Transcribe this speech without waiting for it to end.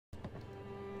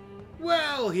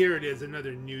Well, here it is,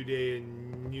 another new day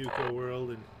in Nuka World,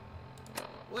 and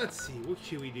let's see, what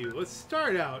should we do? Let's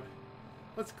start out.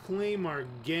 Let's claim our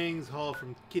gang's haul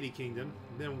from Kitty Kingdom,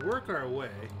 then work our way.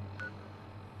 Do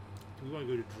we want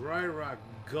to go to Dry Rock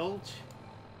Gulch?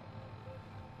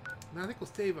 No, I think we'll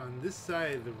stay on this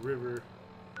side of the river,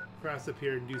 cross up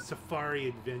here, and do Safari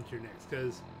Adventure next,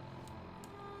 because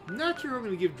I'm not sure who I'm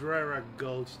going to give Dry Rock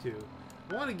Gulch to.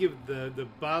 I want to give the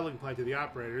bottling plant to the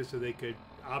operators so they could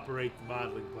operate the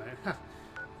bottling plant.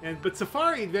 But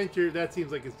Safari Adventure, that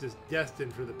seems like it's just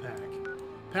destined for the pack.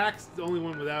 Pack's the only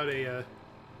one without a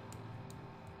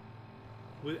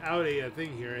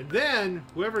thing here. And then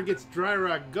whoever gets Dry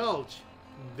Rock Gulch,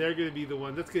 they're going to be the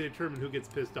one that's going to determine who gets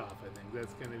pissed off. I think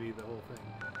that's going to be the whole thing.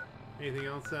 Anything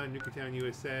else on Nuka Town,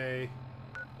 USA?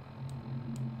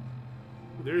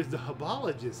 There's the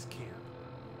Hubologists camp.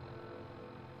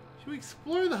 Should we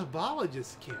explore the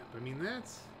Hubologists camp? I mean,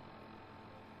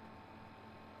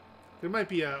 there might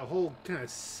be a whole kind of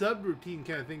subroutine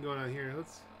kind of thing going on here.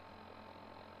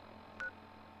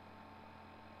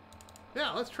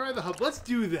 Let's try the Let's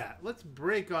do that. Let's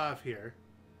break off here.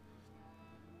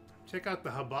 Check out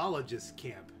the Hubologists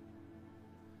camp.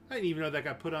 I didn't even know that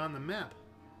got put on the map.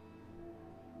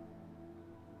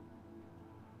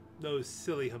 Those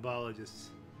silly Hubologists.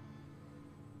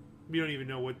 We don't even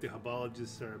know what the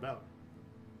Hubologists are about.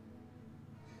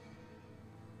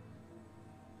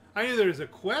 I knew there was a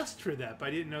quest for that, but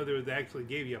I didn't know there was actually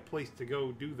gave you a place to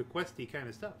go do the questy kind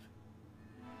of stuff.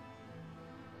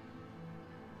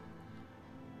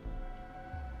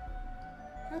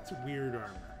 That's weird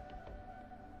armor.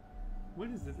 What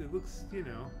is this? It looks, you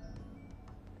know,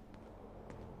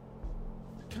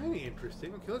 kind of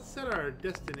interesting. Okay, let's set our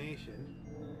destination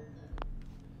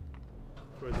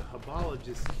for the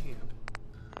Hubologists camp.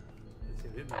 Let's see,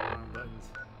 I'm hitting the wrong buttons.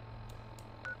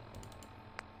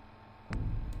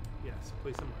 Yes,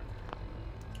 place a marker.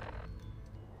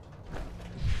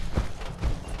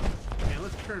 And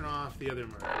let's turn off the other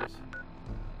markers.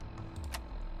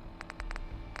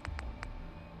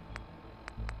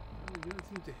 We don't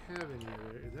seem to have any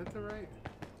other. Is that the right?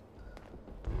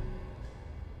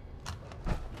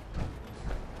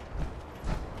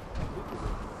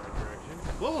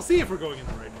 Well, we'll see if we're going in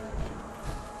the right direction.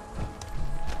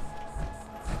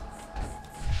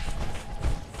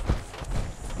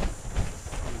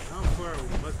 How far we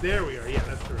must... There we are. Yeah,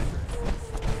 that's the right direction.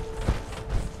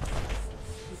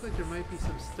 Looks like there might be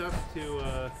some stuff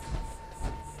to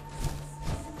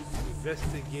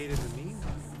investigate in the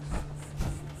meantime.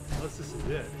 Unless this is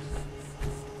it.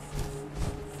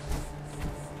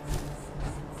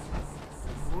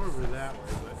 More over that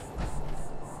way, but...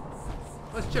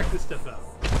 Let's check this stuff out.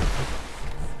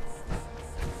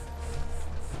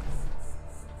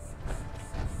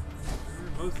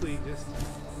 Mostly just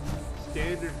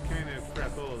standard kind of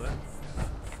crapola.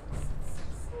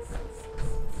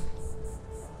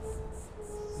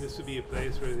 This would be a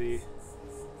place where the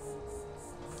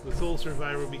sole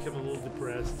survivor will become a little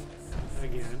depressed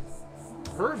again.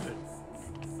 Bourbon.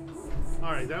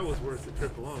 All right, that was worth the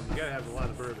trip alone. You gotta have a lot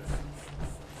of bourbon.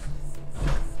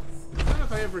 I don't know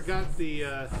if I ever got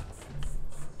the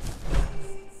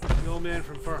old man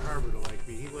from Far Harbor to like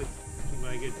me. He likes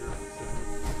when I get drunk. So.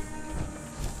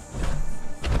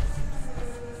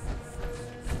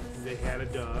 They had a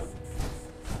dog.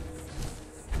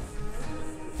 A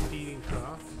feeding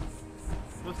trough.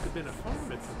 Must have been a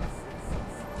farm at some point.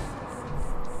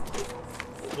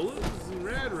 Bullets and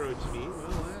rad roach meat.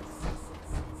 Well, that's...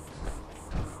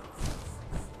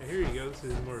 Here you go. This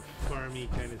is more farmy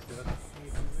kind of stuff.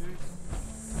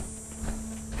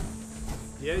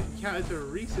 Dead cow. It's a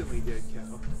recently dead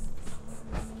cow.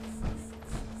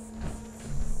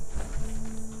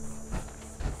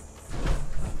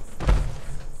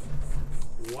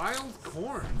 Wild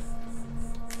corn.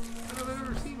 I don't know if I've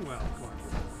ever seen wild corn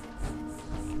before.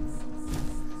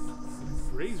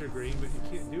 Razor green, but you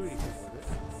can't do anything with it.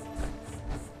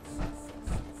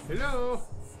 Hello.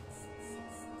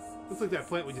 Looks like that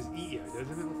plant would just eat you,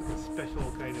 doesn't it? Looks like a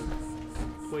special kind of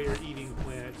player-eating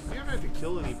plant. You don't have to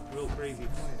kill any real crazy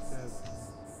plants, have you?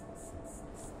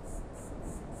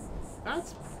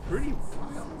 That's pretty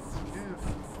wild. It's kind of...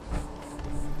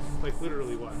 Like,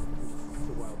 literally wild. It's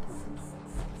a wild plant.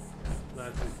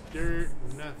 Lots of dirt,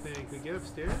 nothing. Can we get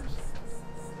upstairs?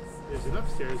 There's an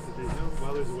upstairs, but there's no...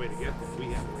 Well, there's a way to get there. We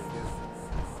have a way to get there.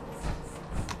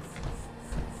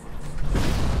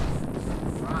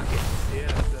 Rockets.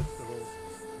 Yes, that's the whole...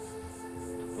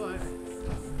 But...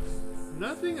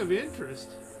 Nothing of interest.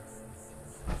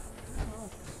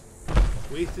 Well,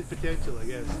 wasted potential, I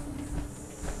guess.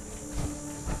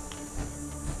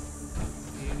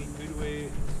 Any good way...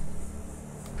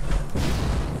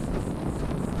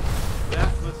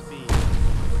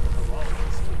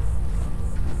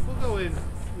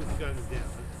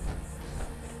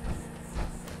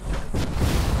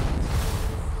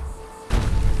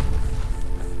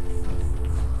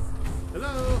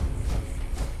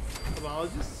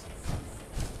 Hubologists?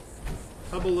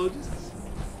 Hubologists?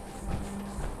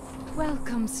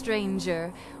 Welcome,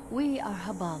 stranger. We are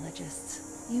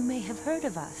Hubologists. You may have heard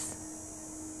of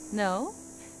us. No?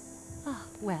 Ah,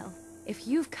 well, if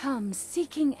you've come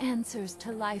seeking answers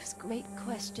to life's great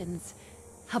questions,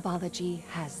 Hubology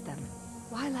has them.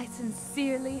 While I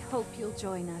sincerely hope you'll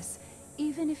join us,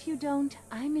 even if you don't,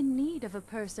 I'm in need of a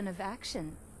person of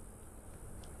action.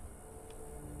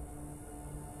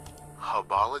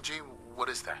 Hubology? What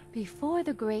is that? Before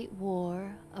the Great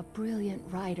War, a brilliant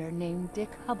writer named Dick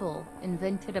Hubble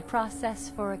invented a process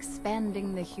for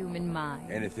expanding the human mind.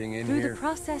 Anything in Through here? the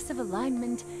process of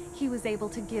alignment, he was able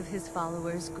to give his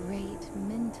followers great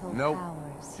mental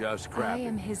powers. Just crap. I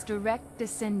am his direct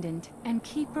descendant and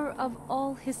keeper of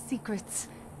all his secrets,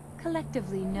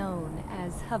 collectively known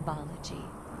as Hubology.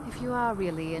 If you are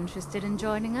really interested in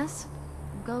joining us,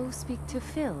 go speak to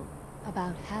Phil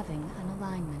about having an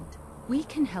alignment. We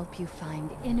can help you find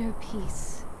inner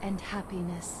peace and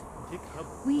happiness.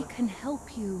 We can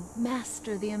help you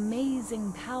master the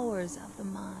amazing powers of the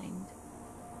mind.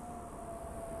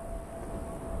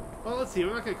 Well, let's see. I'm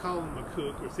not going to call him a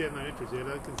kook or say I'm not interested.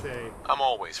 I can say... I'm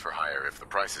always for hire if the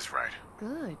price is right.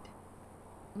 Good.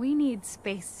 We need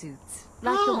spacesuits,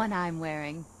 like the one I'm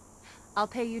wearing. I'll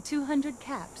pay you 200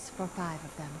 caps for 5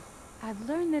 of them. I've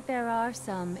learned that there are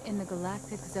some in the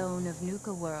galactic zone of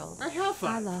Nuka World. I have 5.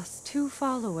 I lost 2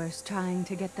 followers trying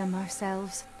to get them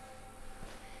ourselves.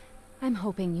 I'm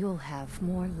hoping you'll have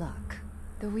more luck.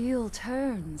 The wheel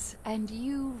turns, and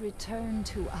you return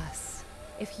to us.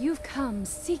 If you've come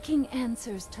seeking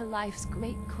answers to life's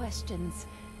great questions,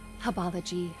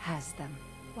 Hubology has them.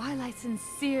 While I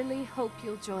sincerely hope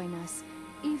you'll join us,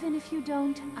 even if you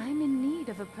don't, I'm in need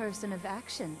of a person of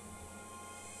action.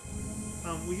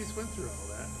 We just went through all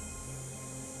that.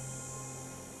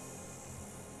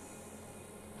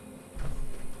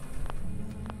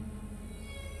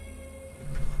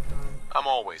 I'm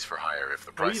always for hire if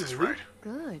the price is right.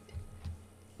 Good.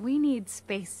 We need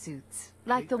spacesuits,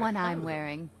 like the one I'm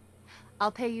wearing.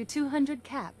 I'll pay you 200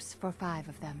 caps for 5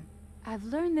 of them. I've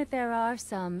learned that there are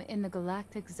some in the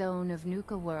galactic zone of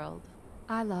Nuka World.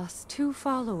 I lost 2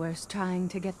 followers trying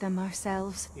to get them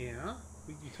ourselves. Yeah?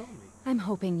 You told me. I'm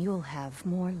hoping you'll have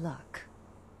more luck.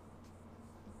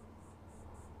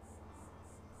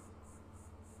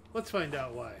 Let's find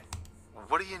out why.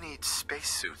 What do you need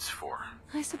spacesuits for?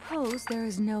 I suppose there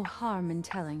is no harm in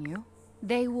telling you.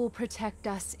 They will protect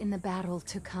us in the battle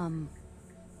to come.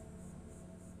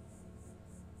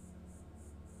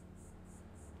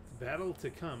 Battle to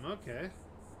come, okay.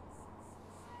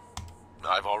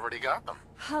 I've already got them.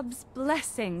 Hub's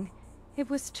blessing. It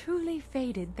was truly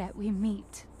fated that we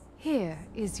meet. Here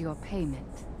is your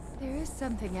payment. There is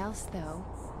something else, though.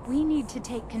 We need to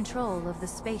take control of the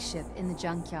spaceship in the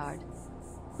junkyard.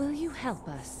 Will you help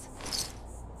us?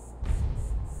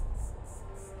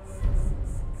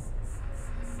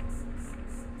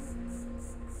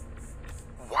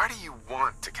 Why do you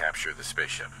want to capture the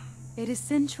spaceship? It is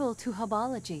central to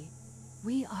Hubology.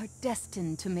 We are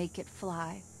destined to make it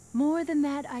fly. More than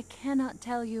that, I cannot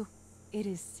tell you. It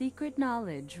is secret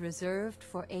knowledge reserved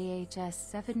for AHS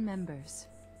 7 members.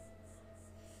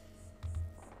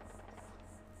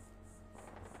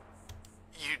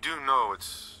 You do know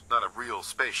it's not a real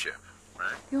spaceship,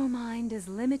 right? Your mind is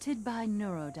limited by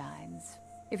neurodynes.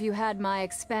 If you had my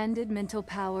expanded mental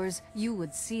powers, you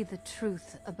would see the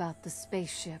truth about the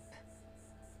spaceship.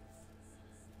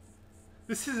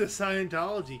 This is a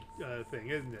Scientology thing,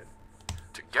 isn't it?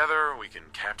 Together, we can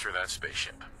capture that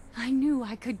spaceship. I knew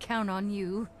I could count on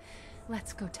you.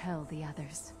 Let's go tell the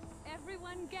others.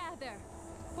 Everyone gather.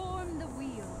 Form the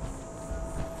wheel.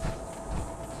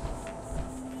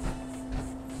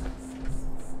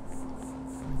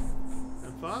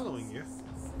 I'm following you.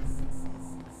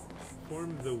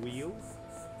 Form the wheel.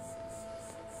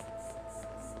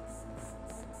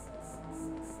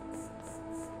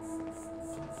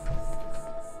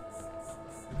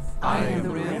 I am the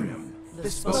Rim. The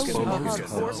spoken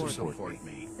hubs support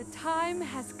me. The time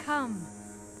has come.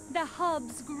 The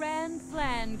Hub's grand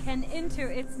plan can enter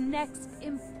its next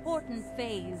important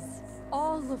phase.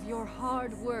 All of your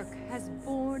hard work has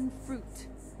borne fruit.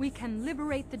 We can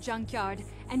liberate the junkyard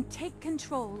and take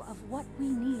control of what we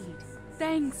need.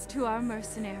 Thanks to our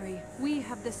mercenary, we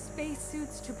have the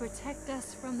spacesuits to protect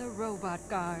us from the robot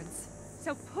guards.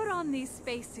 So put on these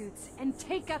spacesuits and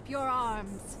take up your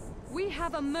arms. We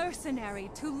have a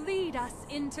mercenary to lead us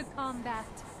into combat.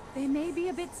 They may be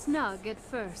a bit snug at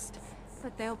first,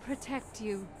 but they'll protect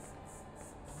you.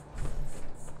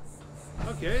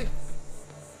 Okay.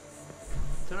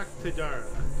 Talk to Dara.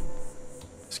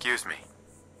 Excuse me.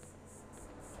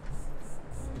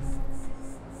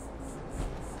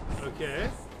 Okay.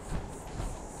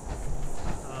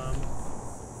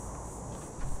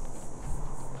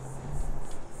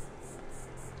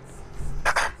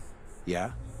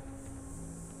 Yeah?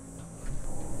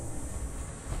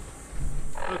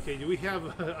 Okay, do we have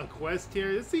a quest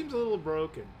here? This seems a little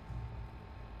broken.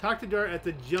 Talk to Dart at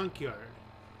the junkyard.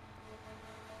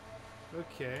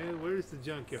 Okay, where's the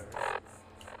junkyard?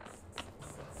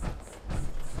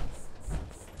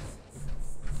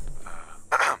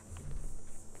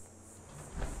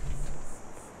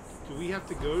 Do we have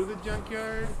to go to the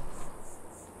junkyard?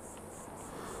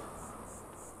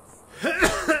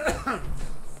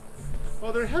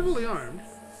 Oh, they're heavily armed.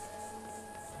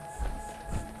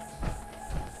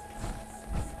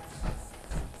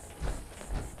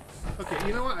 Okay,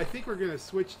 you know what? I think we're gonna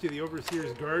switch to the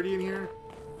Overseer's Guardian here.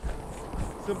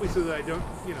 Simply so that I don't,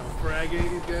 you know, frag any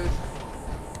of these guys.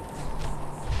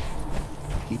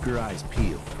 Keep your eyes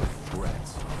peeled for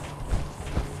threats.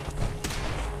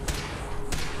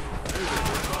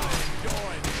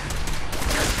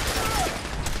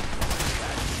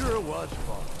 That sure was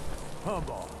fun.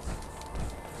 Humble.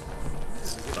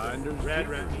 Finders, Rad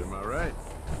keepers, rat. am I right?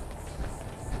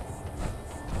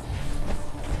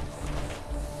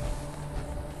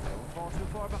 Don't fall too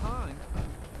far behind.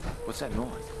 What's that noise?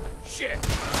 Shit!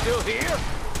 Still here?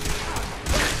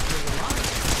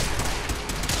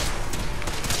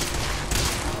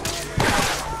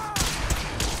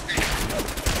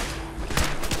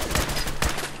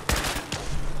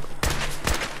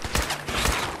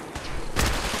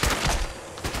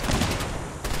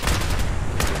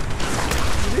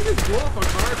 Did they just blow up a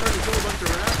car trying to kill a bunch of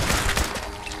rats?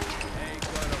 Ain't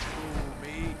gonna fool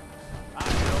me. I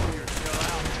know you're still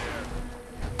out there.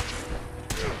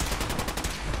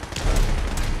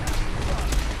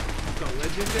 The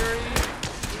legendary?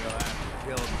 We'll have to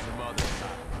kill him some other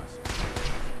time, I suppose.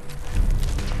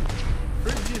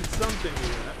 Frigid something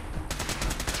with that.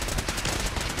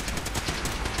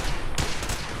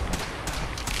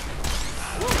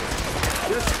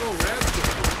 Whoa! Disco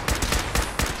Raspberry.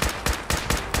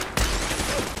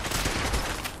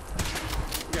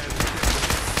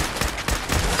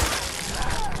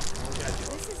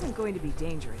 This isn't going to be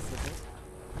dangerous, is it?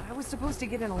 I was supposed to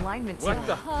get an alignment What tonight.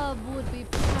 the- Hub would be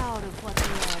proud of what they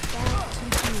are about to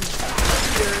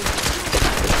do.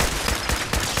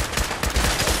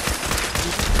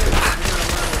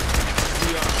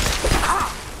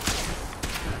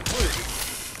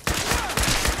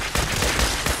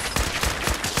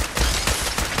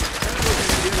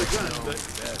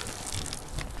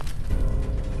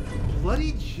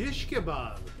 Bloody shish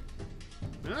kebab.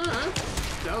 Ah,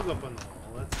 that'll go up on the wall.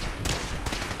 Let's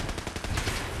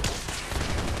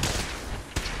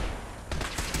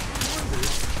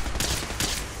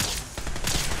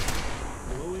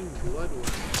glowing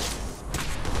bloodworm.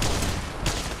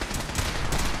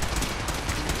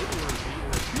 Bloodworm eating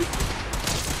a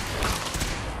pizza.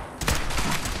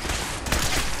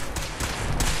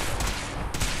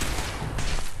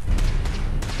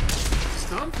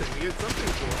 Something. We get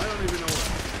something cool. I don't even know what.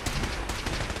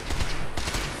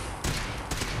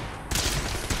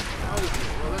 Oh,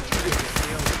 well, that's pretty good.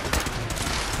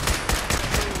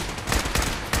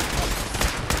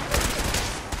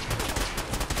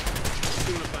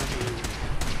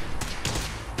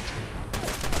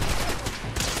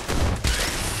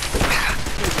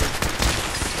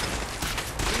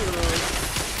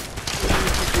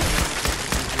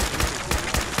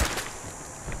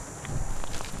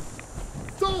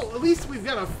 So, at least we've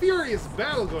got a furious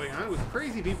battle going on with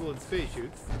crazy people in space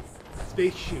suits.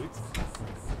 Space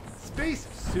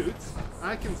suits.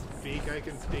 I can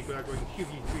speak without going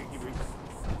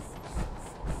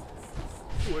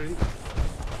What are these?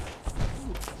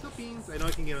 Ooh, silk beans. I know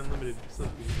I can get unlimited silk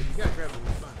beans, but you gotta grab them,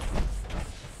 it's fun.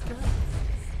 Okay.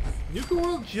 Nuka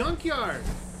World Junkyard!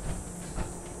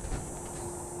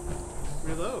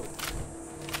 Reload.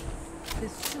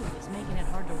 This suit is making it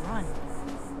hard to run.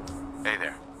 Hey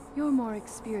there. You're more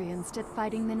experienced at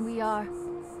fighting than we are.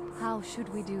 How should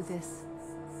we do this?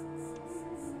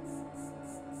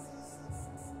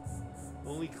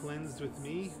 Only cleansed with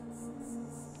me?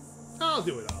 I'll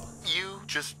do it all. You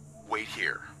just wait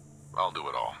here. I'll do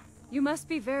it all. You must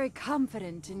be very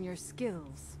confident in your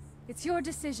skills. It's your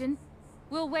decision.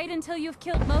 We'll wait until you've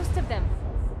killed most of them.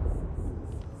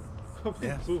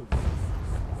 Yeah. Boom.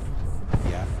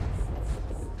 Yeah.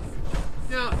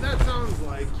 Now, that sounds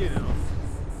like, you know,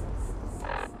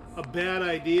 a bad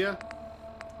idea.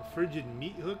 A frigid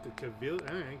meat hook, a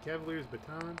Cavalier's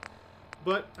baton.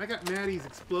 But I got Maddie's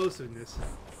explosiveness,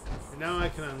 and now I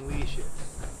can unleash it.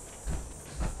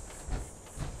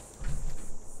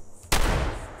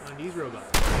 On these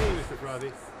robots. Hey, Mr.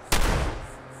 Frothy.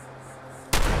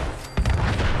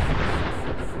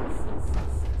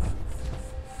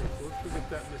 So let's look at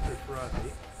that Mr.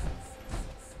 Frothy.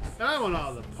 I want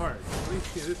all the parts. Let me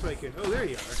see this way I can. Oh, there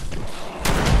you are.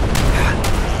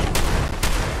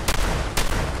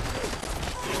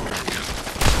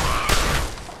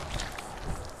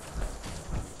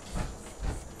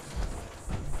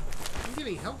 I'm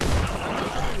getting help.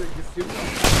 Just give me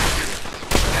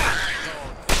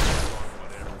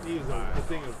use a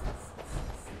thing of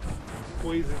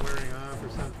poison wearing off or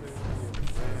something.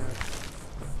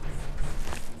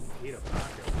 Eat a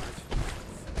pocket watch.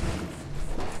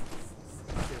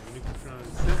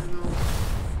 Sentinel.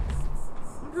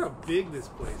 I wonder how big this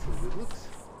place is. It looks...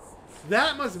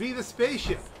 That must be the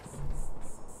spaceship!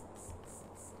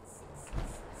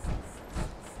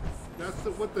 That's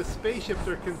what the spaceships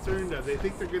are concerned of. They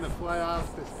think they're going to fly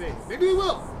off to space. Maybe they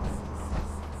will!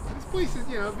 This place is,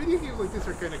 you know, video games like this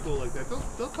are kind of cool like that.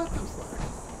 They'll cut them slack.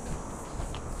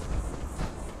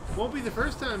 Won't be the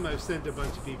first time I've sent a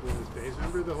bunch of people into space.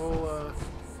 Remember the whole,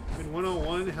 when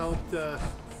 101 helped,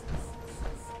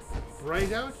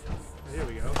 Bright out? Oh, here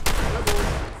we go. Double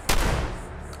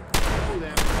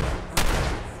damage.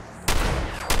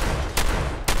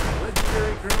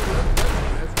 Legendary Colonel.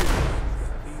 That's good stuff.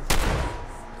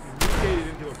 He's mutated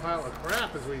into a pile of crap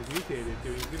is what he's mutated to.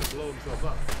 He's going to blow himself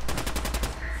up.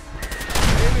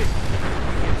 Maybe.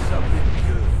 Get something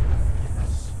good.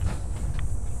 Yes.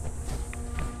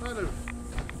 A lot of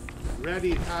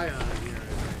ratty ion here, I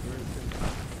think.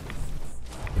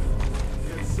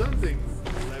 Got something.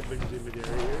 Inventory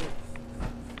here.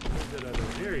 What's that other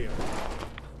area?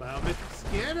 Biometric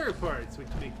scanner parts,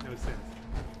 which make no sense.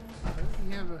 Why doesn't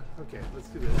he have a... Okay, let's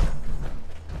do this.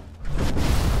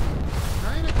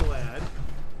 Kinda glad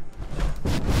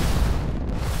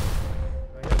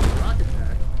I got the rocket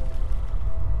pack.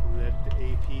 Let the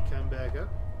AP come back up.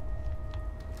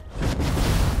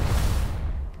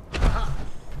 Aha!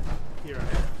 Here I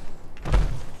am.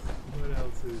 What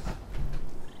else is...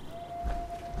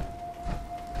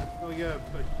 We got a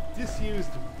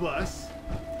disused bus.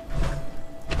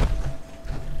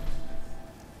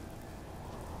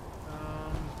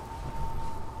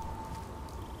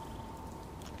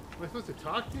 Am I supposed to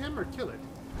talk to him or kill it?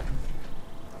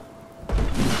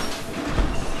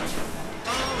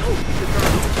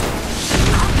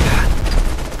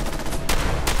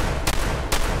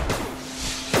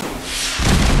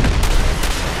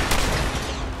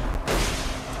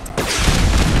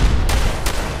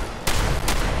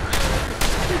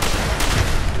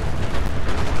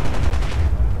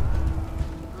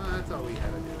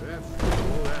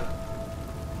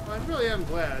 I'm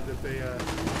glad that they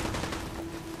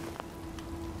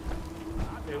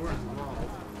weren't involved.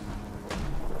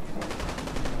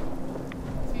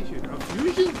 A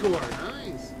fusion core,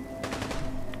 nice.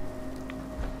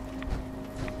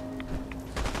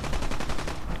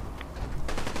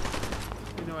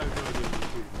 You know I have no idea what to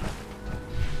do.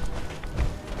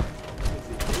 Is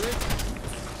he do it?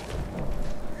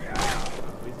 Oh,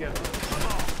 he's got it. Come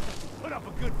on, put up a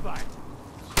good fight.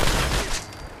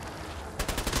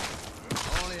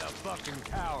 Only a fucking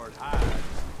coward hides.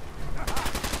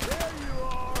 There you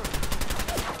are!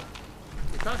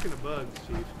 We're talking to bugs,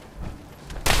 Chief.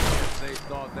 Guess they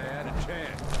thought they had a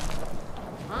chance.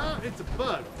 It's a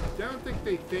bug. I don't think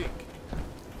they think.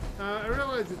 I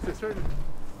realize it's a certain...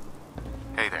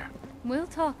 Hey there. We'll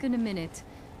talk in a minute.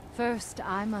 First,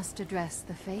 I must address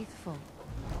the faithful.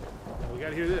 We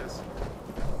gotta hear this.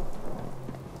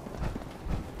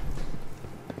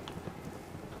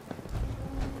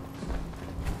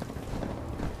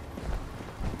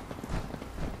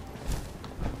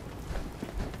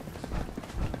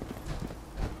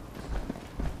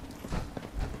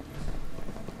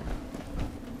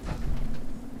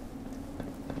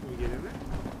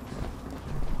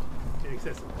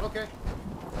 Okay.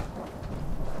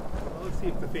 Well, let's see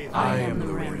if the faithful... I am the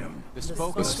rim. The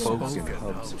spoken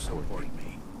hub support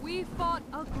me. We fought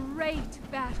a great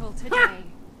battle today.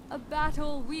 A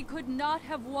battle we could not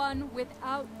have won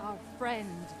without our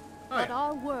friend. But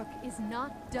our work is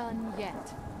not done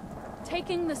yet.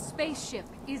 Taking the spaceship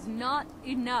is not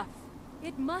enough.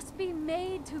 It must be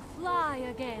made to fly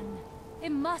again.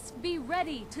 It must be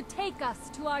ready to take us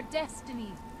to our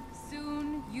destiny.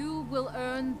 Soon, you will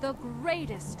earn the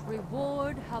greatest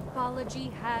reward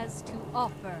Hubology has to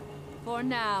offer. For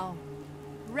now,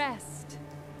 rest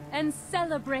and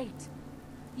celebrate.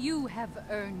 You have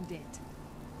earned it.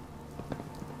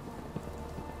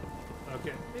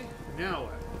 Okay, now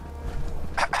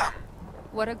what?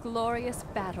 What a glorious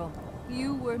battle.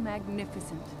 You were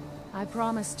magnificent. I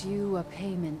promised you a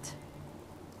payment.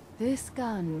 This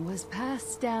gun was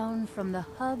passed down from the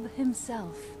Hub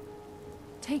himself.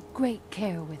 Take great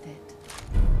care with it.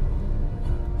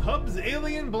 Hub's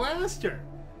alien blaster.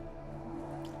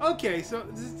 Okay, so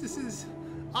this is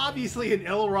obviously an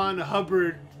L. Ron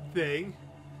Hubbard thing.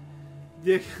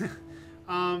 Dick.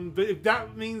 But if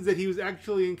that means that he was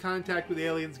actually in contact with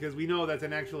aliens, because we know that's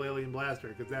an actual alien blaster,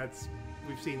 because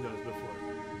we've seen those before.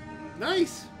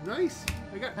 Nice, nice.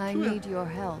 I need your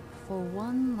help for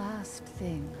one last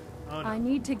thing. Oh, no. I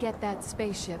need to get that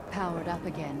spaceship powered up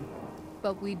again,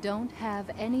 but we don't have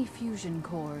any fusion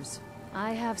cores.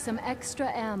 I have some extra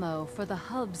ammo for the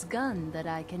Hub's gun that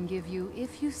I can give you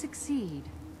if you succeed.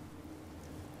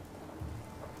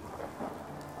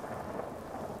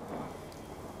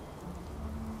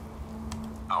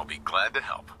 I'll be glad to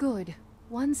help. Good.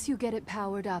 Once you get it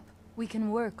powered up, we can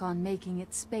work on making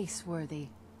it space-worthy.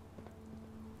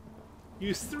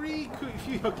 Use 3...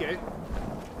 Okay.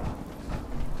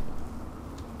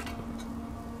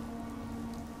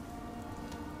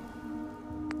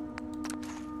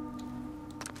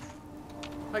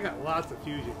 I got lots of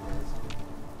fusion cores.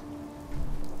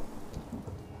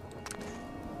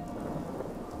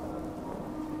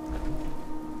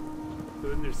 So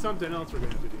then there's something else we're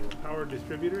going to have to do. Power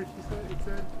distributor, it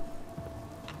said?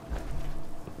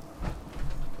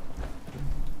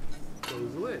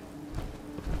 Close the lid.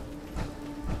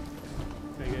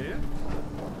 Can I get in?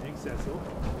 Thanks, Cecil.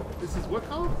 This is what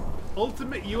called?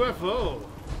 Ultimate UFO.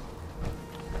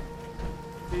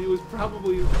 And it was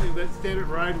probably that standard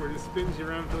ride where it just spins you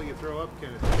around until you throw up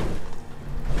kind of thing.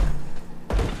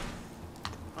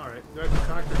 Alright, do I have to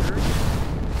talk to her?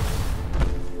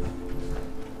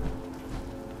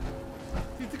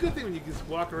 See, it's a good thing when you just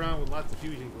walk around with lots of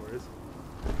fusion cores.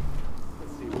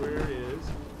 Let's see, where is...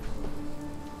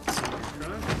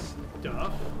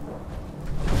 Stuff.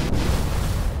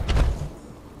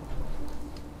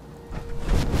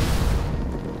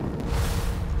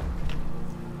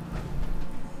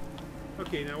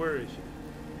 Okay, now where is she?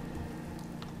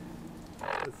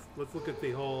 Let's look at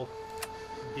the whole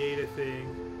data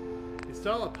thing.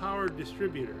 Install a power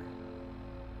distributor.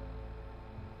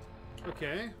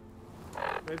 Okay. Do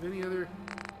I have any other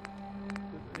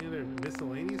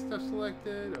miscellaneous stuff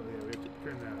selected? Oh yeah, we have to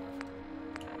turn that off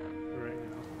right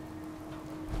now.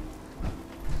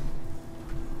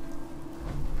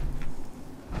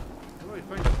 How do I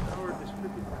find a power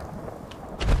distributor?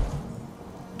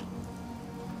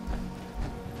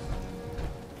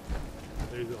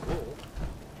 There's a hole.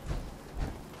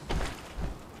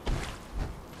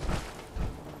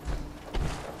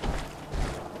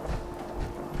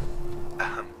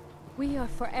 We are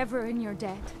forever in your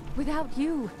debt. Without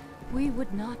you, we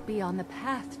would not be on the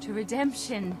path to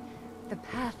redemption, the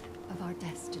path of our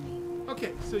destiny.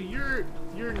 Okay, so you're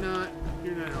not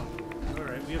helpful. All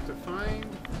right, we have to find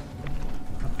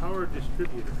a power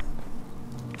distributor.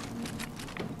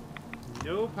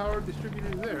 No power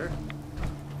distributors there.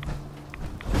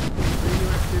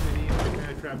 Radioactivity, and we're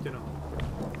kind of trapped in a hole.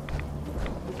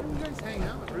 Where do you guys hang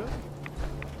out, really?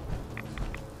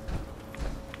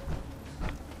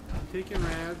 Taking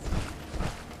rads.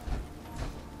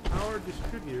 Power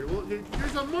distributor. Well,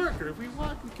 there's a marker. If we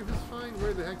walk, we can just find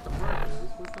where the heck the marker is.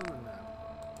 What's on the map?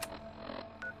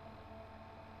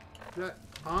 Is that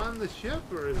on the ship,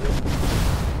 or is it...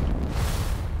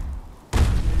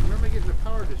 Where am I getting the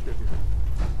power distributor?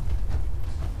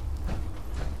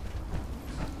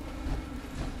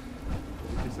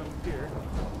 There's something here.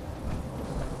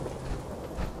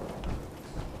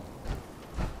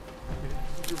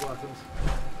 Future blossoms.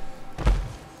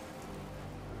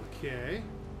 Okay.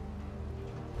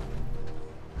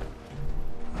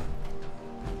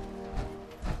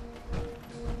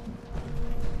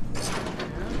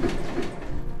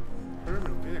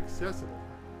 Terminal inaccessible.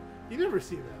 You never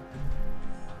see that.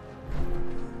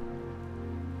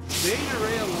 Main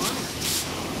array alarm.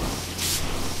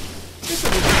 It's a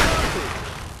Mr. Frothy.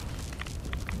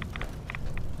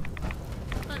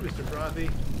 Hi, Mr. Frothy.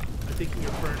 I'm thinking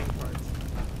of burning parts.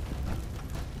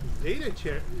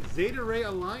 Zeta ray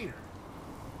aligner.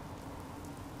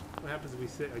 What happens if we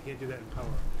sit? I can't do that in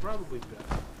power. Probably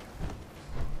best. I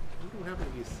wonder what happens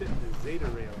if you sit in the Zeta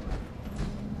ray aligner.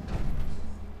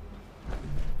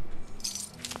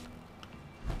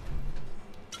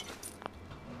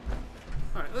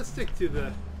 Alright, let's stick to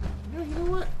the... No, you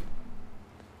know what?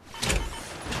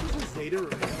 This is a Zeta ray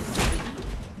aligner.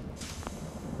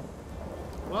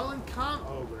 While in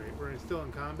oh great, we're still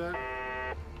in combat.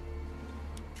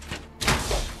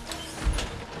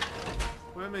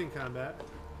 Why am I in combat?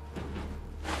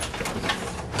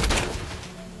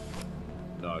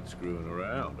 Not screwing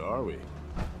around, are we?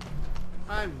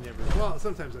 I'm never... Well,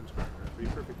 sometimes I'm screwing around, to be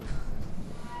perfectly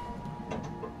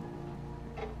honest.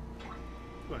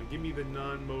 Come on, give me the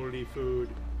non-moldy food.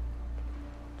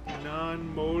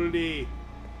 Non-moldy.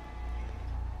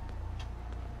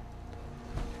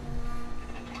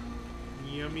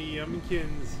 Yummy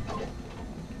yummykins.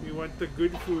 We want the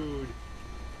good food.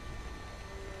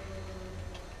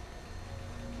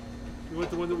 We want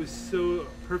the one that was so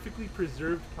perfectly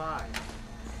preserved pie.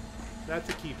 That's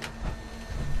a keeper.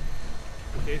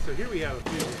 Okay, so here we have a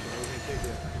field. So we're gonna take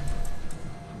that.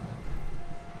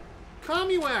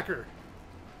 Commie whacker.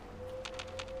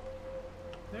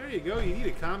 There you go. You need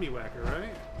a commie whacker,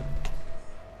 right?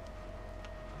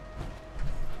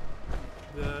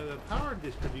 The power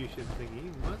distribution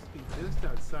thingy must be just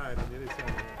outside on the other side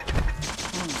of that.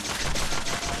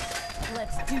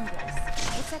 Let's do this.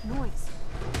 What's that noise?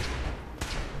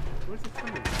 Where's it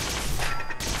coming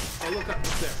from? Oh, look up.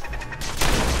 What's there?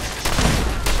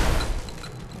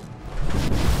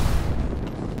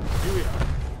 Here we are.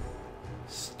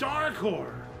 Star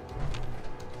Core!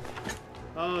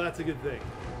 Oh, that's a good thing.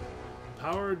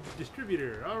 Power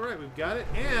distributor. Alright, we've got it.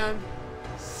 And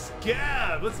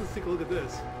Scab! Let's take a look at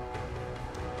this.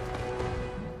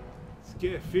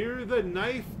 Fear the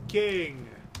Knife King.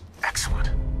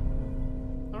 Excellent.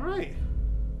 Alright.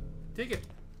 Take it.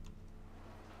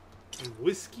 And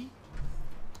whiskey.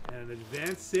 And an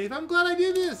advanced save. I'm glad I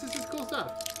did this. This is cool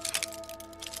stuff.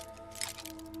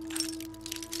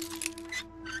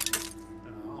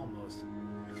 Almost.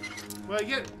 Well, I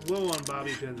get low on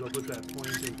bobby pins. I'll put that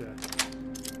point into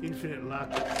infinite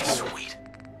luck. Sweet.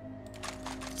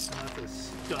 Lots of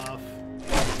stuff.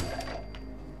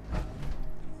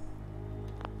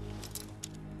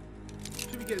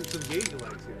 Should be getting some gauge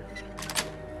lights here.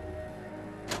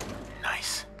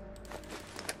 Nice.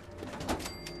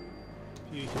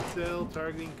 Fusion cell,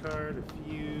 targeting card, a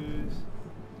fuse.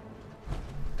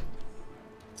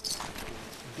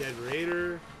 Dead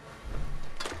Raider.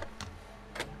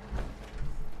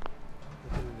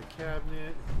 Nothing in the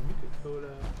cabinet.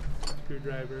 Nuka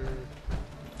screwdriver.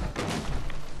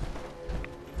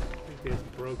 I think they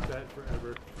just broke that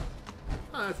forever.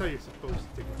 Oh, that's how you're supposed to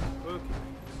take it. Okay.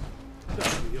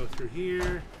 So we go through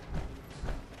here.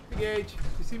 Hey Gage,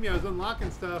 you see me? I was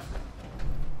unlocking stuff.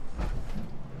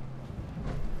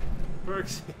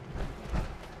 Perks.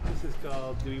 This is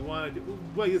called. Do we want to do?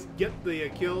 Well, just get the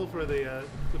kill for the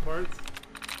parts.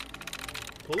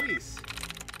 Police.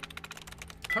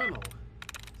 Tunnel.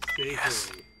 Safely.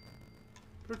 Yes.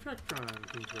 Protectron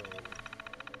control.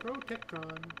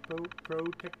 Protectron.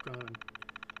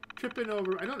 Tripping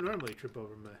over. I don't normally trip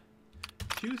over my.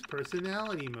 Choose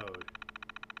personality mode.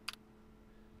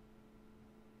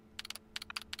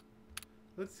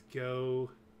 Let's go.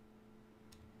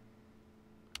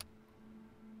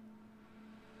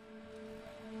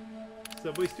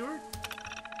 Subway Steward?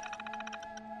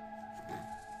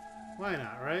 Why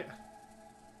not, right?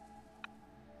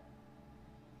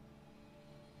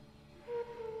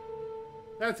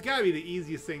 That's gotta be the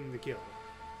easiest thing to kill.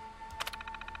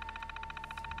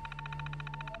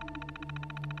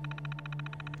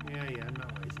 Yeah, I'm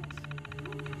not licensed.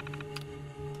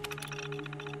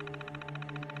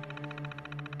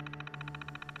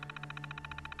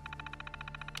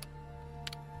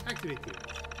 Activate the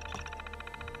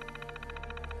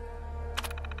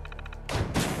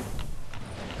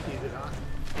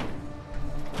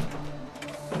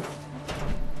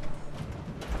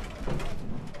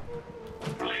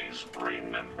Please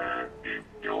remember, if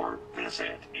your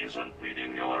visit isn't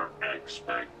meeting your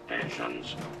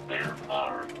expectations, there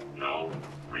are no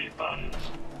refunds.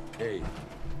 Hey,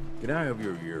 can I have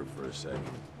your ear for a second?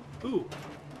 Ooh.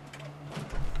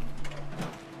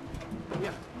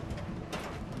 Yeah.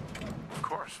 Of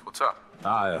course. What's up?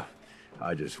 I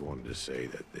just wanted to say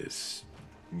that this,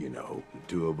 you know, the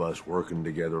two of us working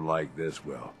together like this,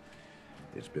 well,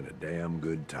 it's been a damn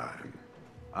good time.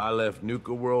 I left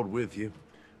Nuka World with you,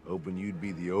 hoping you'd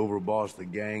be the overboss the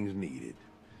gangs needed.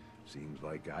 Seems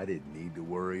like I didn't need to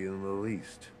worry in the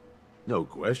least. No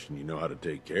question you know how to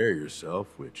take care of yourself,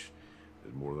 which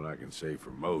is more than I can say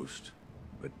for most.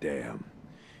 But damn,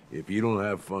 if you don't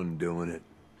have fun doing it,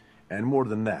 and more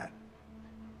than that,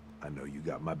 I know you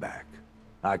got my back.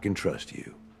 I can trust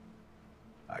you.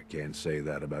 I can't say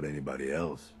that about anybody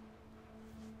else.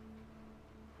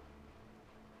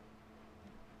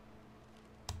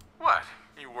 What?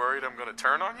 You worried I'm gonna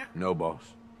turn on you? No, boss.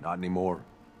 Not anymore.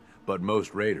 But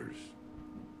most raiders,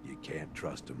 you can't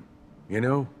trust them. You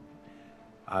know,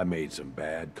 I made some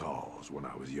bad calls when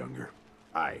I was younger.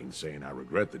 I ain't saying I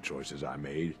regret the choices I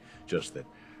made, just that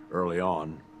early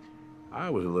on, I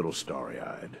was a little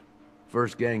starry-eyed.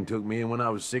 First gang took me in when I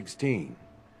was 16.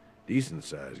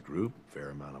 Decent-sized group,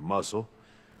 fair amount of muscle,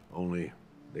 only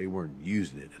they weren't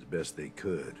using it as best they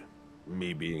could.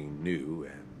 Me being new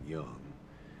and young.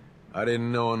 I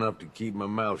didn't know enough to keep my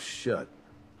mouth shut.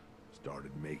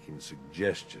 Started making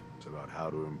suggestions about how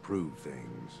to improve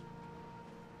things.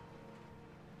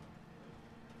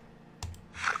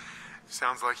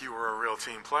 Sounds like you were a real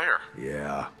team player.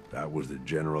 Yeah, that was the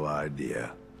general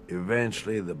idea.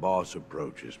 Eventually, the boss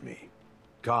approaches me.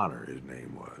 Connor, his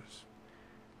name was.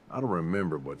 I don't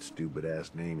remember what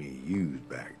stupid-ass name he used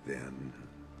back then.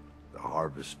 The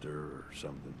Harvester or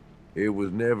something. It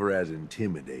was never as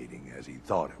intimidating as he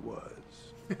thought it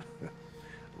was.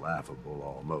 Laughable,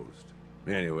 almost.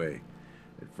 Anyway,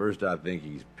 at first I think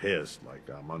he's pissed, like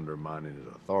I'm undermining his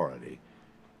authority.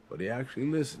 But he actually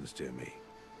listens to me.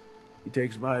 He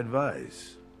takes my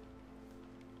advice.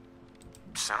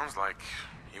 Sounds like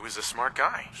he was a smart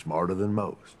guy. Smarter than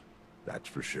most, that's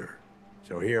for sure.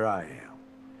 So here I am,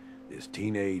 this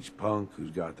teenage punk who's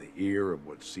got the ear of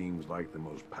what seems like the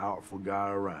most powerful guy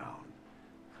around.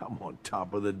 I'm on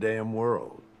top of the damn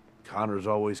world. Connor's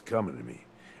always coming to me,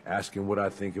 asking what I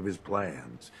think of his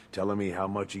plans, telling me how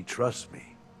much he trusts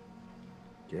me.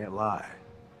 Can't lie,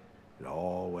 it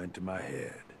all went to my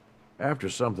head. After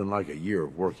something like a year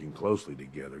of working closely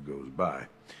together goes by,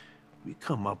 we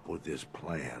come up with this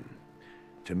plan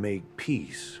to make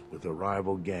peace with a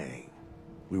rival gang.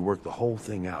 We work the whole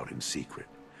thing out in secret,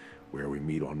 where we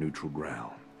meet on neutral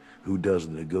ground, who does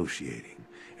the negotiating,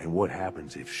 and what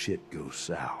happens if shit goes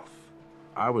south.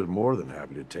 I was more than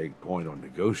happy to take point on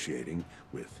negotiating,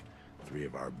 with 3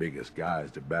 of our biggest guys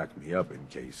to back me up in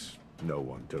case no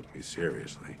one took me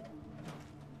seriously.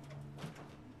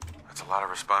 That's a lot of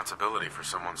responsibility for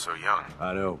someone so young.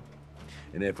 I know.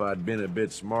 And if I'd been a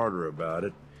bit smarter about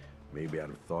it, maybe I'd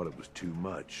have thought it was too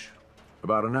much.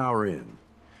 About an hour in,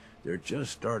 they're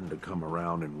just starting to come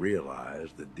around and realize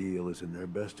the deal is in their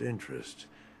best interest.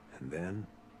 And then,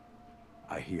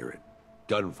 I hear it.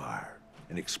 Gunfire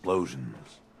and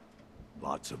explosions.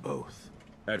 Lots of both.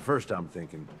 At first I'm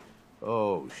thinking,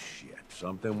 oh shit,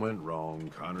 something went wrong.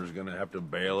 Connor's gonna have to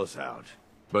bail us out.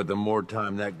 But the more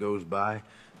time that goes by,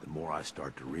 the more I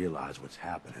start to realize what's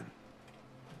happening.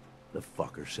 The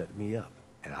fucker set me up,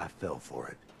 and I fell for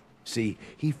it. See,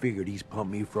 he figured he's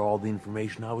pumped me for all the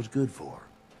information I was good for.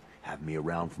 Having me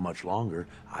around for much longer,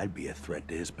 I'd be a threat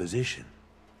to his position.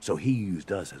 So he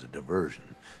used us as a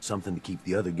diversion, something to keep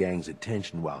the other gang's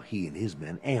attention while he and his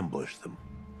men ambush them.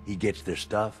 He gets their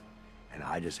stuff, and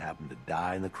I just happen to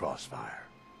die in the crossfire.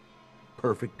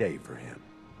 Perfect day for him.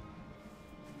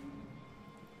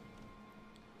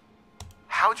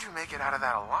 How'd you make it out of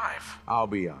that alive? I'll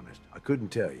be honest, I couldn't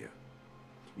tell you.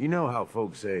 You know how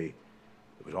folks say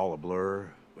it was all a blur?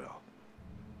 Well,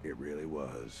 it really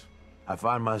was. I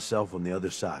find myself on the other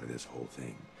side of this whole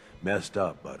thing. Messed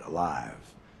up, but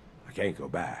alive. I can't go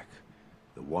back.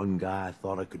 The one guy I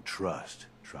thought I could trust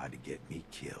tried to get me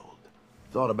killed.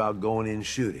 Thought about going in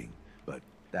shooting, but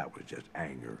that was just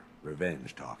anger,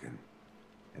 revenge talking.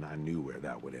 And I knew where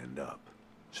that would end up.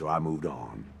 So I moved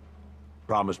on.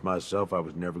 Promised myself I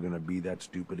was never gonna be that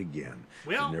stupid again.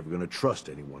 Well, I'm never gonna trust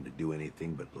anyone to do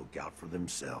anything but look out for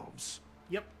themselves.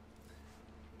 Yep.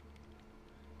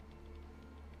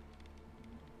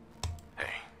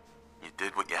 Hey, you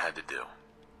did what you had to do.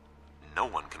 No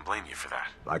one can blame you for that.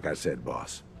 Like I said,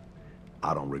 boss,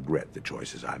 I don't regret the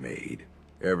choices I made.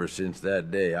 Ever since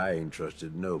that day, I ain't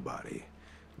trusted nobody.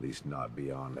 At least not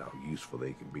beyond how useful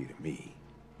they can be to me.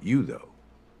 You, though,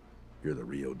 you're the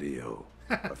real deal.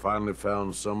 I finally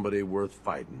found somebody worth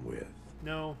fighting with.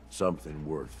 No. Something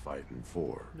worth fighting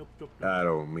for. Nope, nope, nope. I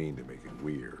don't mean to make it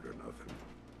weird or nothing.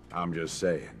 I'm just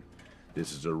saying,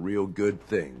 this is a real good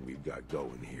thing we've got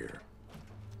going here.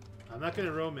 I'm not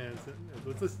gonna romance it.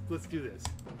 Let's do this.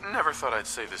 Never thought I'd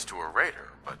say this to a raider,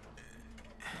 but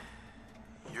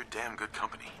you're damn good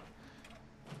company.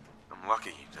 I'm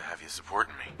lucky to have you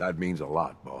supporting me. That means a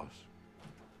lot, boss.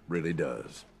 Really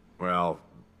does. Well,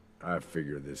 I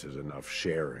figure this is enough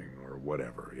sharing or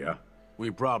whatever, yeah?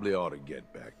 We probably ought to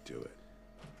get back to it.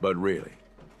 But really,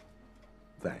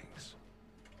 thanks.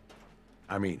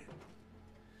 I mean it.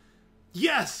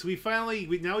 Yes,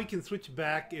 now we can switch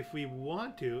back if we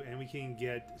want to, and we can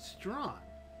get strong.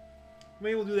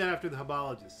 Maybe we'll do that after the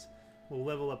Hubologists. We'll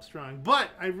level up strong. But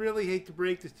I really hate to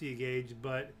break this to you, Gage,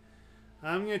 but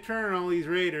I'm gonna turn on all these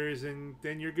raiders, and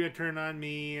then you're gonna turn on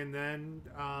me, and then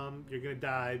you're gonna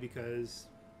die because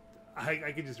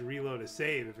I could just reload a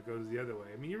save if it goes the other way.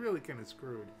 I mean, you're really kind of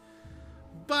screwed.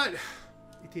 But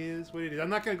it is what it is. I'm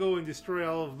not gonna go and destroy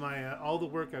all of my all the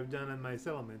work I've done on my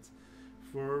settlements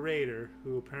for a raider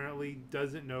who apparently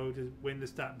doesn't know when to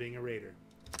stop being a raider.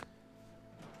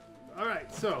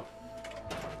 Alright, so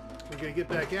we're gonna get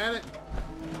back at it.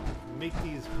 Make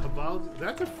these Hubologists.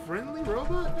 That's a friendly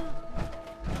robot?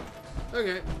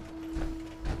 Okay.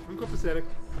 I'm copacetic.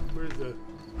 Where's the...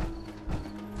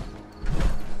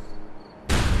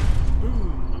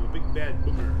 Boom! I'm a big bad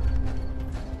boomer.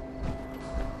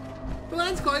 Well,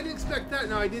 that's cool. I didn't expect that.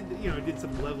 No, I did, you know, I did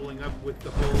some leveling up with the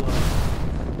whole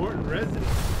Porter residence.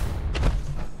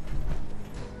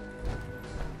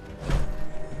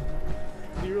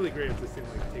 It'd be really great if this thing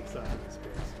like takes off into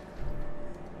space.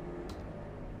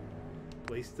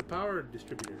 Place the power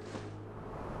distributor.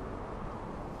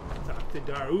 Talk to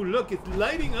Dar. Ooh, look, it's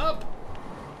lighting up.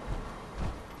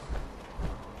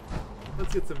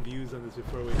 Let's get some views on this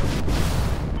before we.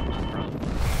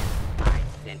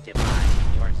 Identify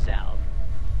yourself.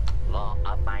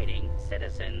 Law-abiding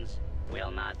citizens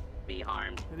will not be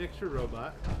harmed. An extra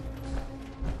robot.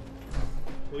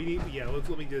 We need, yeah.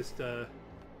 Let me just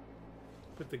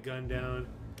put the gun down,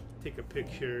 take a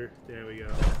picture. There we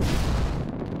go.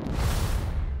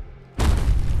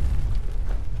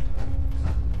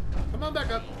 Come on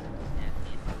back up.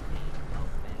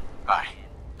 Hi.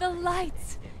 The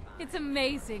lights! It's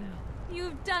amazing.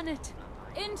 You've done it.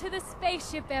 Into the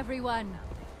spaceship, everyone.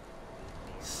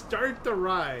 Start the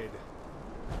ride.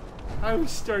 How do we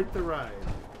start the ride?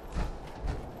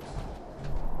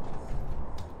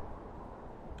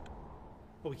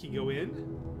 Oh, we can go in?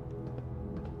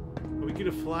 Are we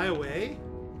gonna fly away?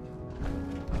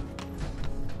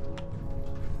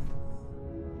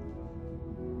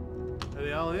 Are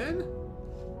they all in?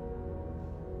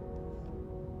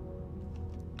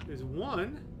 There's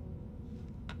one.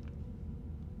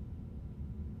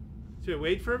 Should I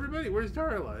wait for everybody? Where's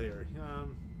Darla here?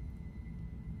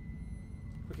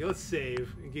 Okay, let's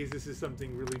save in case this is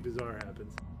something really bizarre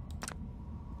happens.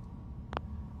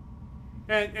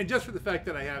 And just for the fact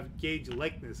that I have Gage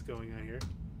likeness going on here.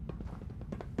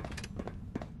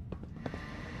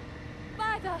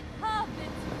 By the hub,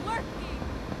 it's working.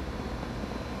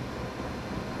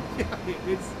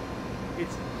 Yeah,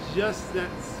 it's just that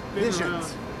spin Visions.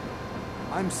 around.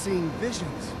 I'm seeing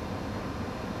visions.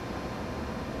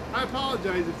 I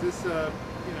apologize if this, you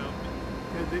know,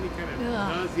 has any kind of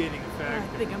nauseating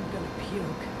effect. I think I'm gonna puke.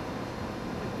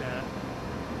 Like that.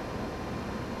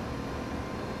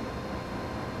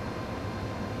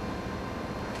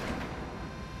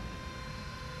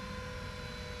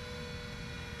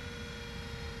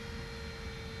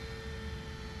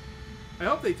 I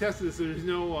hope they tested this so there's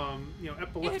no, you know,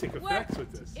 epileptic effects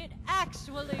with this. It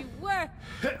actually worked.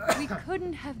 We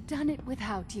couldn't have done it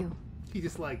without you. He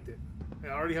just liked it. I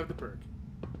already have the perk.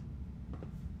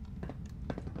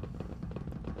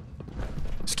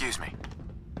 Excuse me.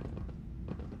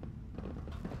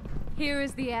 Here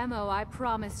is the ammo I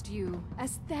promised you,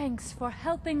 as thanks for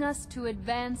helping us to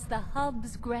advance the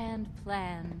hub's grand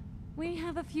plan. We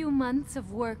have a few months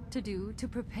of work to do to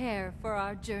prepare for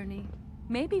our journey.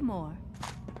 Maybe more.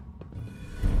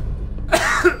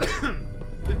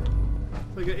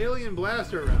 Like an alien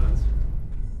blaster rounds.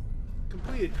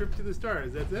 Complete a trip to the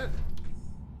stars. That's it.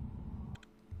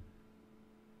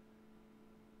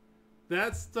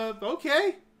 That's the...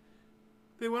 Okay.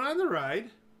 They went on the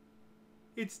ride.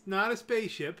 It's not a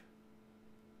spaceship.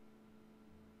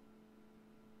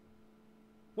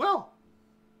 Well.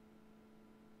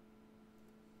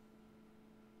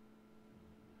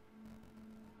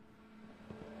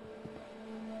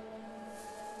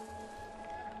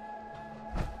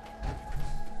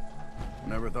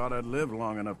 Never thought I'd live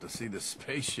long enough to see this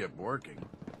spaceship working.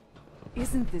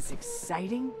 Isn't this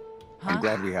exciting? Huh? I'm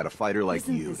glad we had a fighter like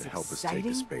Isn't you this to help us take a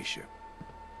exciting? spaceship.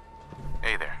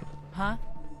 Hey there. Huh?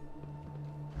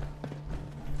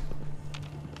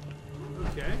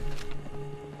 Okay.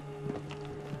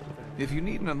 If you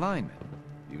need an alignment,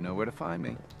 you know where to find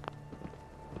me.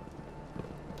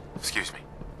 Excuse me.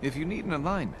 If you need an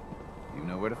alignment, you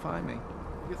know where to find me.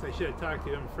 I guess I should have talked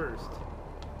to him first.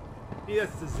 Maybe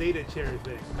that's the Zeta chair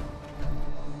thing.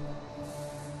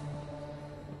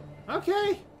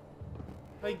 Okay.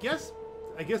 I guess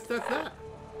that's that.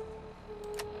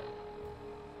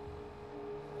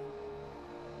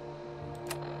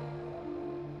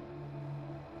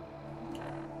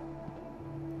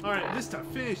 Alright, just to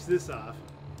finish this off,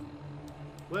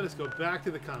 let us go back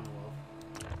to the Commonwealth.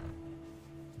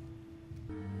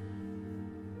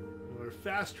 We're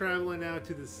fast traveling now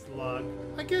to this log.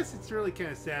 I guess it's really kind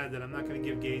of sad that I'm not going to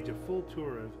give Gage a full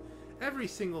tour of every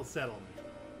single settlement.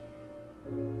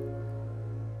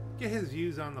 Get his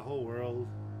views on the whole world.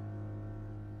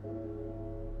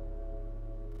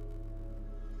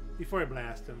 Before I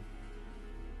blast him.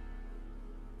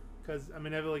 Because I'm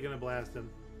inevitably going to blast him.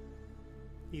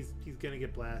 He's going to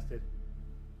get blasted.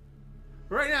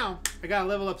 But right now, I gotta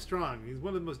level up strong. He's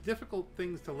one of the most difficult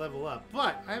things to level up.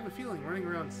 But I have a feeling running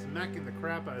around smacking the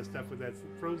crap out of stuff with that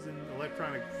frozen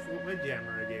electronic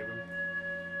sledgehammer I gave him,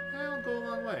 that'll go a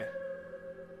long way.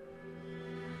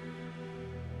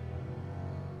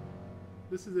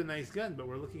 This is a nice gun, but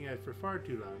we're looking at it for far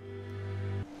too long.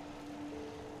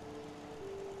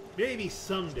 Maybe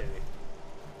someday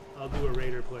I'll do a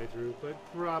Raider playthrough, but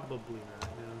probably not,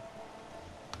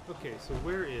 no. Okay, so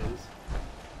where is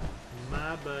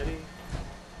my buddy?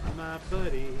 My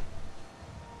buddy.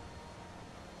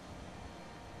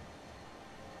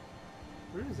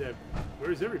 Where is that?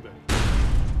 Where's everybody?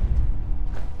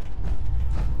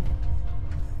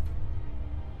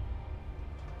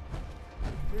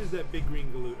 Where's that big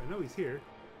green galoot? I know he's here.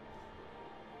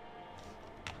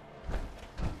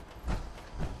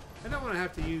 I don't want to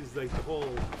have to use like the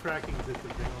whole tracking system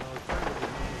thing, although it's kind of a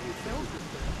manually sales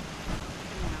system.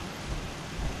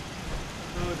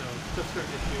 Oh no, stuff's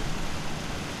starting to shoot.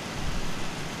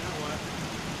 Now what?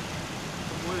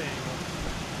 From what angle?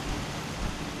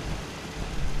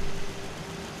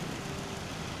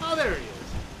 Oh, there he is.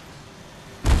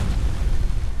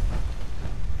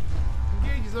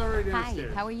 Gage is already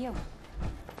downstairs. Hi, how are you?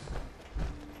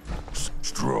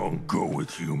 Strong go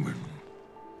with human.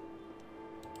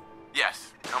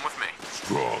 Yes, come with me.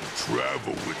 Strong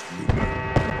travel with human.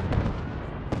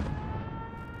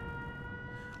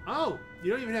 Oh, you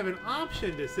don't even have an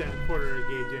option to send Porter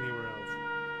Gage anywhere else.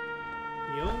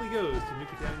 He only goes to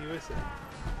Nuka Town, USA.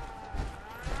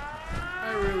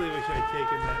 I really wish I'd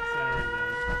taken that siren down.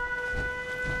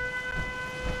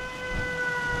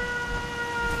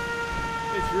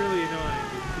 It's really annoying.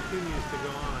 It continues to go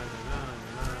on and on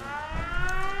and on.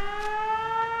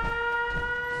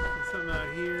 There's something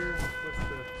out here. What's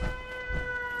the...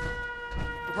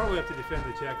 We'll probably have to defend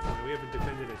the checkpoint. We haven't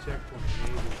defended a checkpoint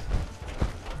in ages.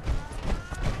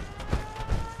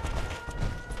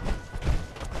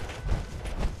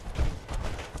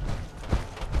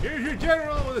 Here's your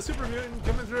general with a super mutant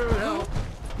coming through to help.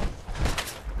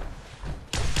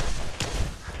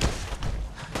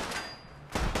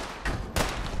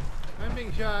 I'm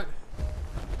being shot.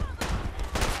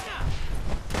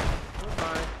 Oh,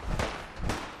 bye.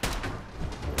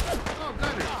 Oh,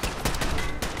 gunners.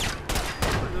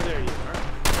 Oh, there you are.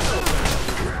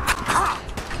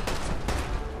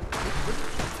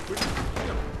 Where'd you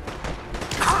go?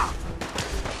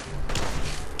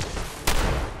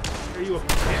 Are you a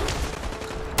plant?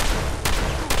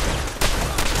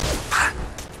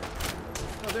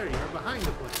 Oh, there you are, behind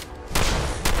the plane.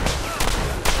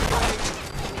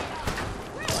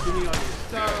 Give me all your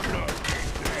stuff.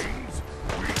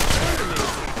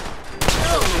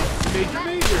 Oh, major,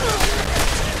 major.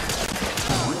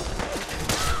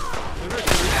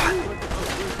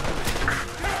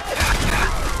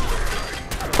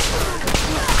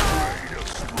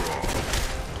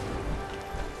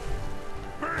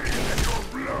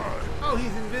 Oh,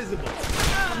 he's invisible.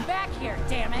 Come back here,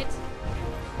 damn it!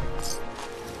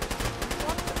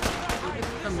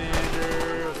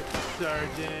 Commander,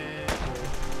 sergeant,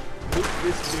 loot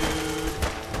this dude.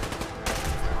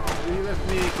 He left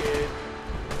naked.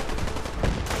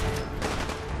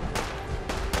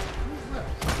 Who's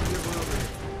left? There's one over here.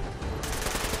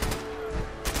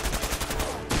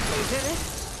 Is that it?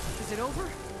 Is it over?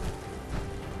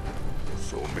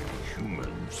 So many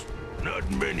humans, not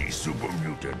many super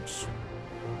mutants.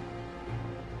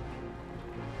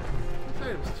 This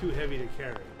item's too heavy to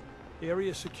carry.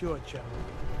 Area secure, Chap.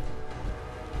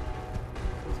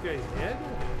 This guy's dead?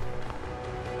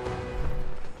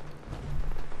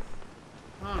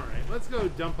 Alright, let's go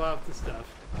dump off the stuff.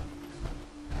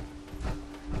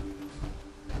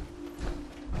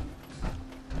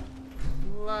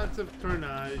 Lots of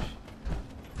carnage.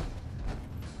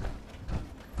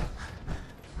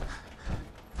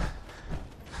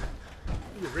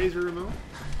 The razor remote?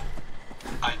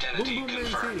 Identity Boom, boom,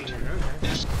 confirmed. maintaining here, okay.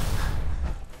 Yes.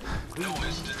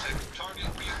 Noise detect target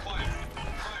reacquired.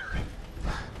 Firing.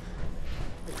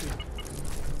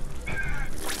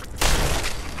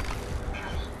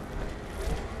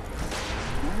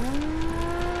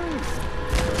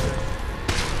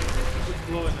 It's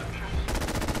blowing up.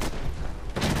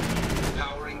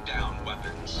 Powering down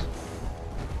weapons.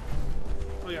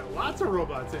 Oh yeah, lots of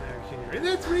robots in action here. And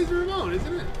that's Razor Ramon,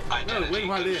 isn't it? Identity Oh, wait,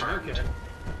 while in, confirmed. okay.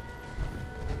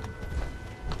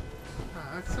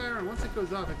 Ah, that siren, once it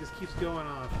goes off, it just keeps going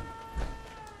off.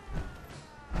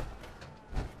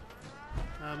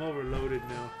 I'm overloaded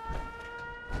now.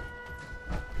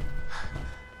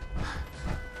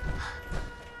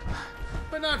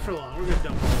 But not for long. We're gonna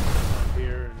dump all this stuff off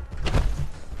here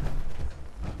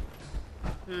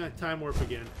and time warp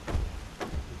again.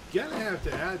 gonna have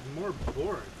to add more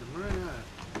boards. I'm running out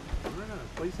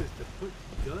of places to put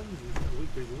guns and stuff. Wait,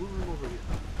 there's a little room over here.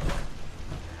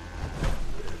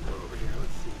 Go over here.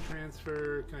 Let's see.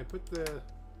 Transfer. Can I put the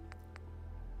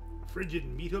frigid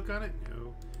meat hook on it?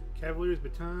 No. Cavalier's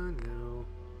baton? No.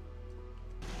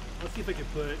 Let's see if I can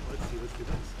put. Let's see. Let's do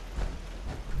this.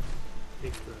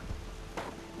 Take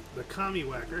the commie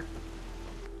whacker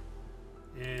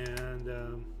and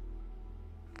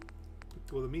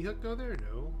will the meat hook go there?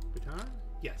 No. Baton?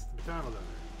 Yes, the baton will go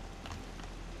there.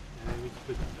 And we can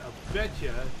put. I'll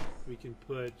betcha we can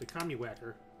put the commie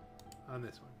whacker on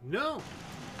this one. No.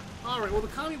 All right. Well, the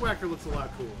commie whacker looks a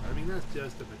lot cooler. I mean, that's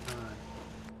just a baton.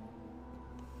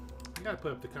 I gotta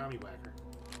put up the commie whacker.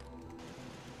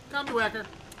 Commie whacker.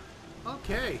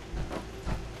 Okay.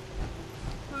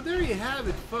 Well, there you have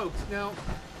it, folks. Now,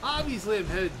 obviously, I'm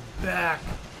headed back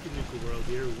to Nuka World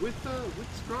here with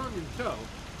Strong in tow,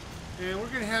 and we're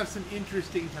gonna have some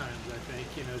interesting times. I think,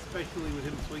 you know, especially with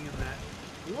him swinging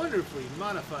that wonderfully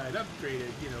modified,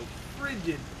 upgraded, you know,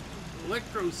 frigid,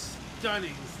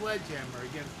 electro-stunning sledgehammer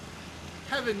against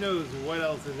heaven knows what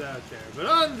else is out there. But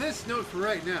on this note, for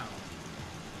right now,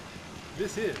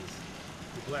 this is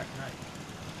the Black Knight.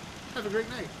 Have a great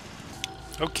night.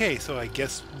 Okay, so I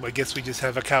guess we just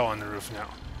have a cow on the roof now.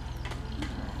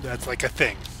 That's like a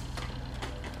thing.